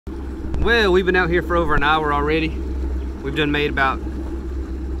Well, we've been out here for over an hour already. We've done made about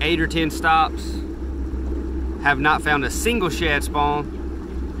 8 or 10 stops. Have not found a single shad spawn.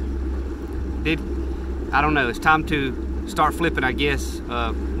 I don't know, it's time to start flipping, I guess.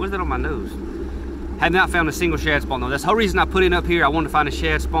 What is that on my nose? Have not found a single shad spawn though. That's the whole reason I put it up here. I wanted to find a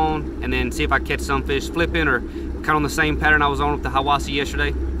shad spawn and then see if I catch some fish flipping, or kind of on the same pattern I was on with the Hiwassee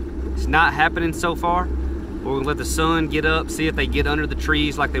yesterday. It's not happening so far. We're gonna let the sun get up, see if they get under the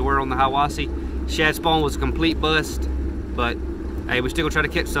trees like they were on the Hiwassee. Shad spawn was a complete bust, but hey, we're still gonna try to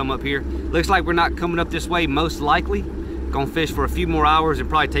catch some up here. Looks like we're not coming up this way, most likely. Gonna fish for a few more hours and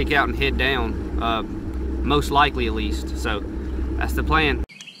probably take out and head down. Most likely at least. So that's the plan.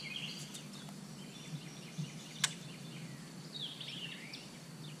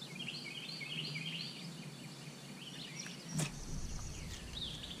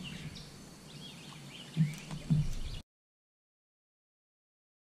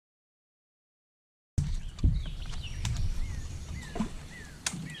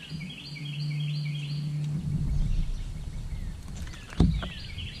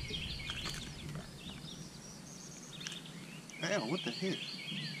 Hell, what the heck?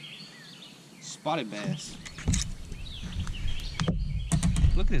 Spotted bass.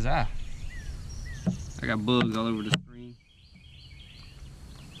 Look at his eye. I got bugs all over the screen,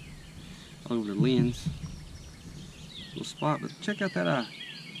 all over the lens. Little spot, but check out that eye.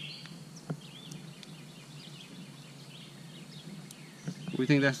 What do you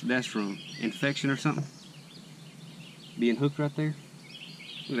think that's from? Infection or something? Being hooked right there?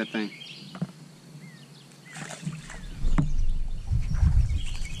 Look at that thing.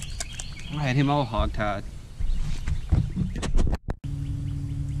 I had him all hog-tied.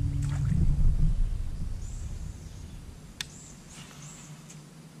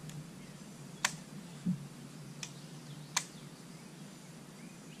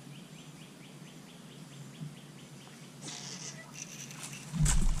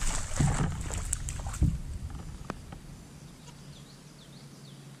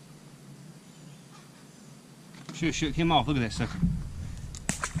 Should have shook him off. Look at that sucker.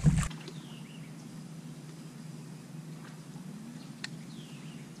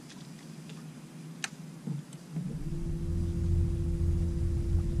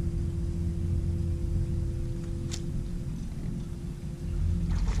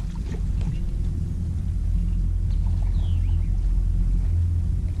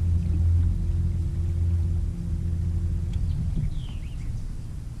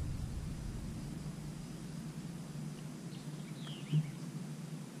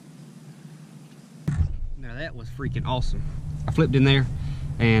 Now that was freaking awesome. I flipped in there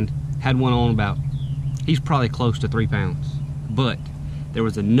and had one on about, he's probably close to 3 pounds. But there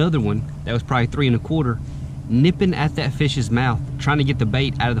was another one that was probably 3 1/4, nipping at that fish's mouth, trying to get the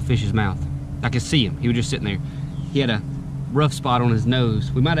bait out of the fish's mouth. I could see him, he was just sitting there. He had a rough spot on his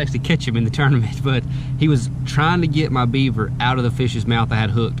nose. We might actually catch him in the tournament, but he was trying to get my beaver out of the fish's mouth I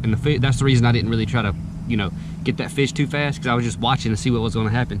had hooked. And that's the reason I didn't really try to, you know, get that fish too fast, because I was just watching to see what was gonna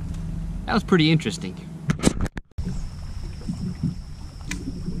happen. That was pretty interesting.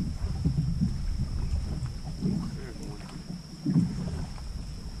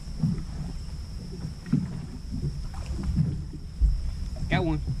 Got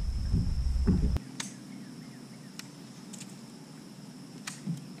one.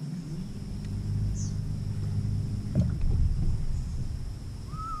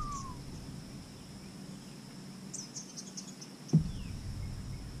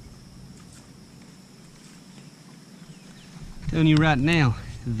 Telling you right now,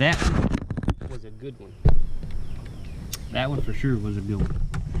 that one was a good one. That one for sure was a good one.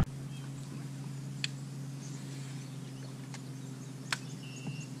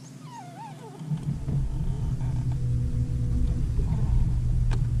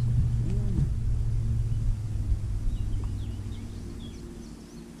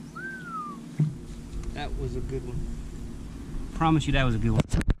 That was a good one. Promise you that was a good one.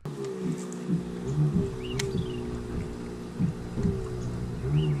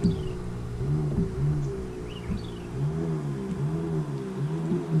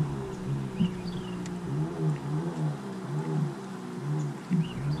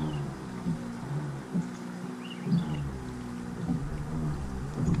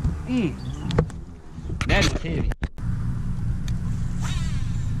 That is heavy.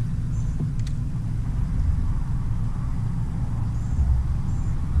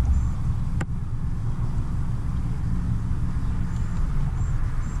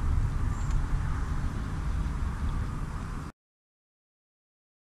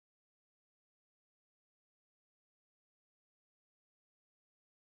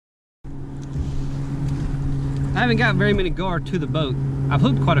 haven't got very many gar to the boat. I've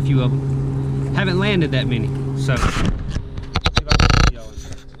hooked quite a few of them. Haven't landed that many. So,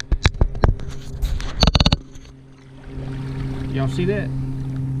 y'all see that?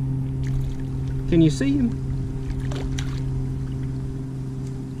 Can you see him?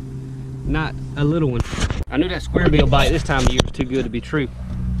 Not a little one. I knew that square bill bite this time of year was too good to be true.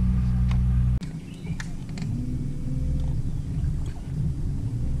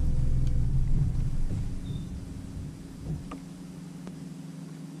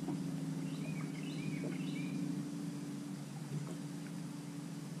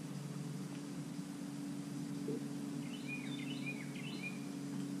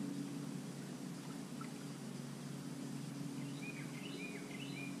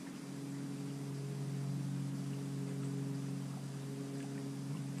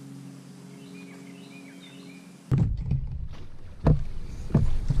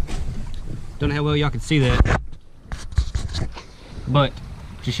 Don't know how well y'all can see that, but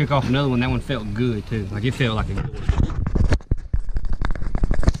she shook off another one. That one felt good too. Like it felt like a good one.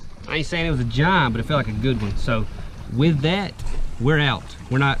 I ain't saying it was a giant, but it felt like a good one. So with that, we're out.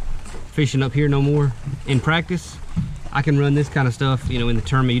 We're not fishing up here no more. In practice, I can run this kind of stuff, you know, in the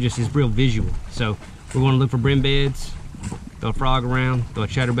tournament. It's real visual. So we're going to look for brim beds, throw a frog around, throw a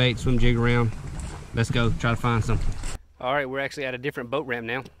chatterbait, swim jig around. Let's go try to find something. All right, we're actually at a different boat ramp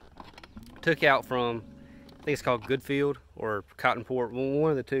now. Took out from, I think it's called Goodfield or Cottonport,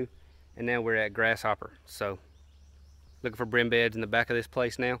 one of the two, and now we're at Grasshopper. So looking for brim beds in the back of this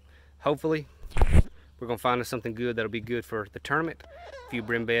place now. Hopefully we're gonna find us something good that'll be good for the tournament. A few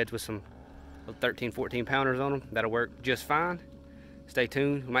brim beds with some 13, 14 pounders on them. That'll work just fine. Stay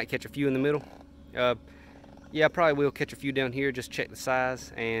tuned, we might catch a few in the middle. Yeah, I probably will catch a few down here, just check the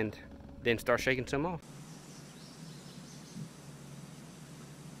size and then start shaking some off.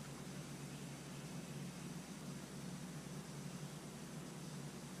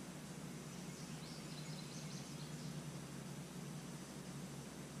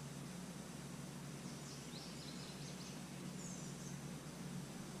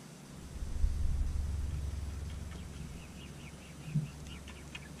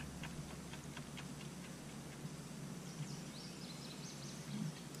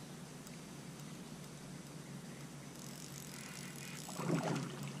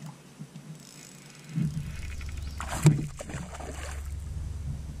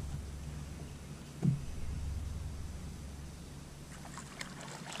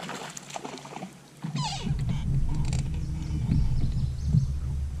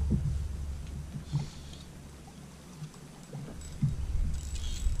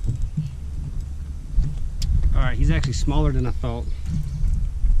 Alright, he's actually smaller than I thought.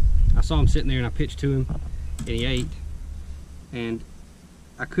 I saw him sitting there and I pitched to him and he ate. And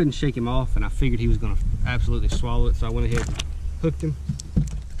I couldn't shake him off and I figured he was going to absolutely swallow it, so I went ahead and hooked him.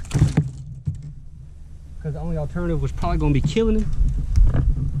 Because the only alternative was probably going to be killing him.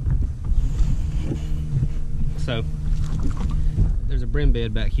 So, there's a brim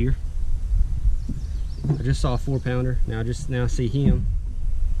bed back here. I just saw a 4-pounder. Now I see him.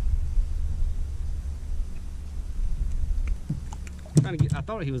 I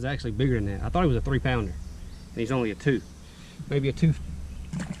thought he was actually bigger than that. I thought he was a 3-pounder, and he's only a 2, maybe a 2,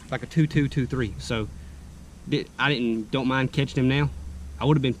 like a 2.2, 2.3. So don't mind catching him now. I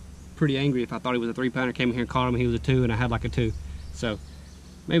would have been pretty angry if I thought he was a 3-pounder, came in here and caught him and he was a 2, and I had like a 2. So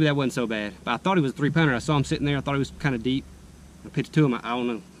maybe that wasn't so bad. But I thought he was a 3-pounder. I saw him sitting there. I thought he was kind of deep. I pitched to him. I don't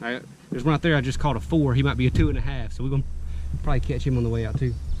know. There's one out there I just caught a 4. He might be a 2.5. So we're gonna probably catch him on the way out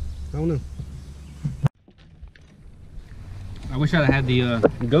too. I don't know. I wish I'd had the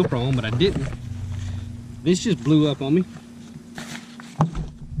GoPro on, but I didn't. This just blew up on me. I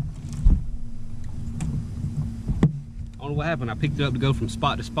don't know what happened. I picked it up to go from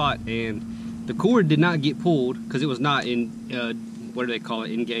spot to spot, and the cord did not get pulled because it was not in, what do they call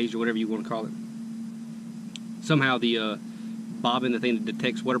it, engaged or whatever you want to call it. Somehow the bobbin, the thing that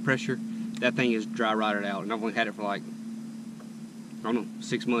detects water pressure, that thing is dry rotted out, and I've only had it for like, I don't know,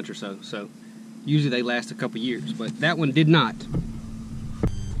 6 months or so. So usually they last a couple years, but that one did not.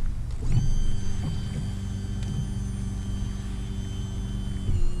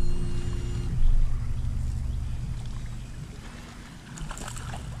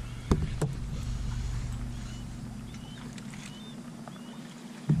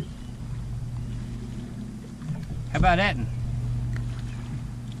 How about that one?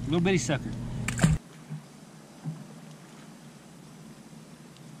 Little bitty sucker.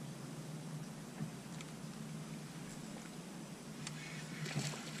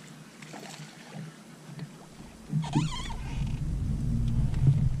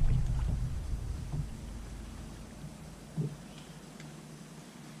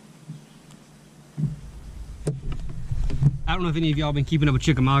 I don't know if any of y'all been keeping up with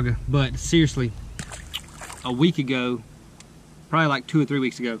Chickamauga, but seriously, a week ago, probably like 2 or 3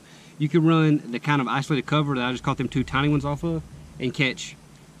 weeks ago, you could run the kind of isolated cover that I just caught them 2 tiny ones off of and catch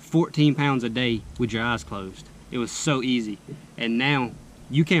 14 pounds a day with your eyes closed. It was so easy. And now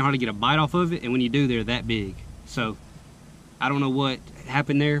you can't hardly get a bite off of it, and when you do, they're that big. So I don't know what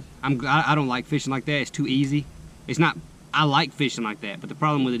happened there. I don't like fishing like that. It's too easy. It's not, I like fishing like that, but the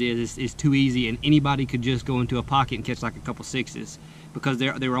problem with it is it's too easy, and anybody could just go into a pocket and catch like a couple 6s because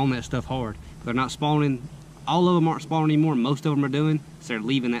they were on that stuff hard. They're not spawning. All of them aren't spawning anymore. Most of them are doing, so they're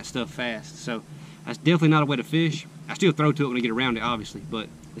leaving that stuff fast. So that's definitely not a way to fish. I still throw to it when I get around it, obviously, but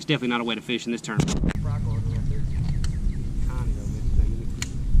it's definitely not a way to fish in this tournament.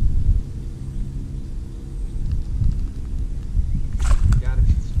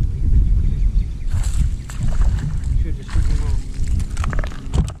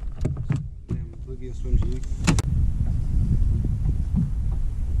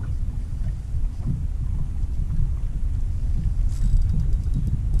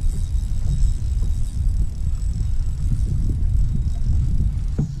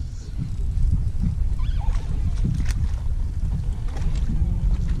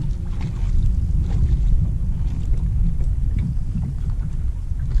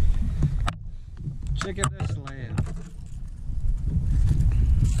 Check out that slab.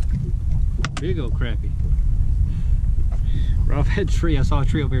 Big old crappie. Right off that tree, I saw a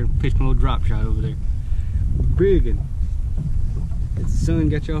tree over here and pitched my little drop shot over there. Big one. The sun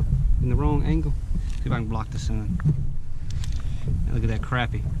got y'all in the wrong angle. See if I can block the sun. Now look at that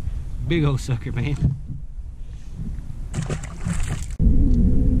crappie. Big old sucker, man.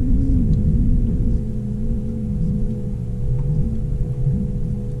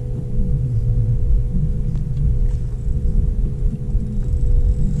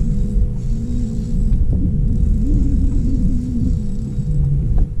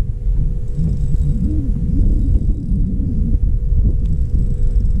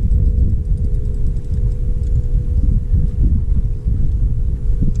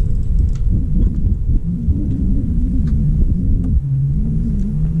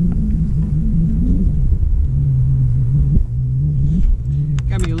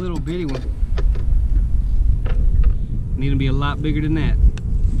 Bitty one. Need to be a lot bigger than that.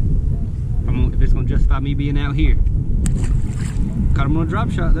 If it's gonna justify me being out here. Caught him on a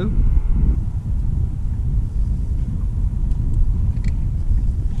drop shot though.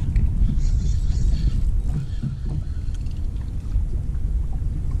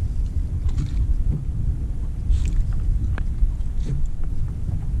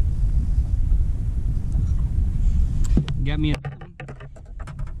 Got me a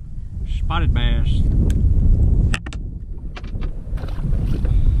spotted bass.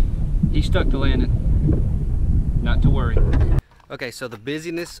 He stuck to landing. Not to worry. Okay, so the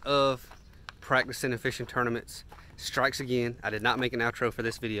busyness of practicing and fishing tournaments strikes again. I did not make an outro for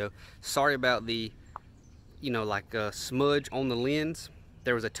this video. Sorry about the, like a smudge on the lens.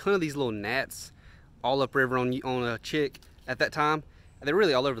 There was a ton of these little gnats all upriver on a Chick at that time. They were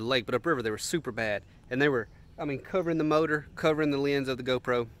really all over the lake, but upriver they were super bad. And they were, covering the motor, covering the lens of the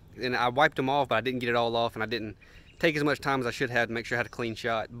GoPro. And I wiped them off, but I didn't get it all off, and I didn't take as much time as I should have to make sure I had a clean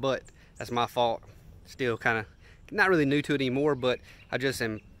shot. But that's my fault. Still kind of not really new to it anymore, but I just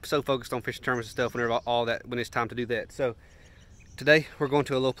am so focused on fishing tournaments and stuff when it's time to do that. So today we're going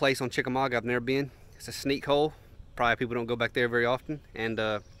to a little place on Chickamauga I've never been. It's a sneak hole. Probably people don't go back there very often. And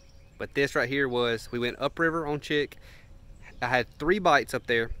but this right here we went upriver on Chick. I had 3 bites up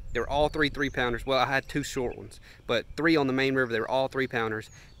there. They were all 3 3-pounders. Well, I had 2 short ones, but 3 on the main river. They were all 3-pounders.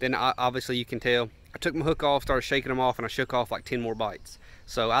 Then obviously you can tell, I took my hook off, started shaking them off, and I shook off like 10 more bites.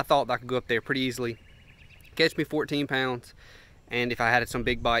 So I thought I could go up there pretty easily, catch me 14 pounds, and if I had some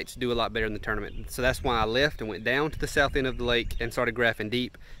big bites, do a lot better in the tournament. So that's why I left and went down to the south end of the lake and started graphing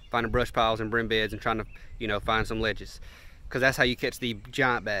deep, finding brush piles and brim beds and trying to, find some ledges, because that's how you catch the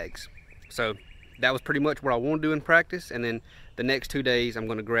giant bags. So that was pretty much what I want to do in practice, and then the next 2 days I'm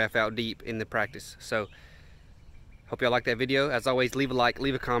going to graph out deep in the practice. So hope y'all like that video. As always, leave a like,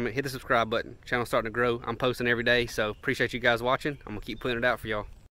 leave a comment, hit the subscribe button. Channel's starting to grow. I'm posting every day, so appreciate you guys watching. I'm gonna keep putting it out for y'all.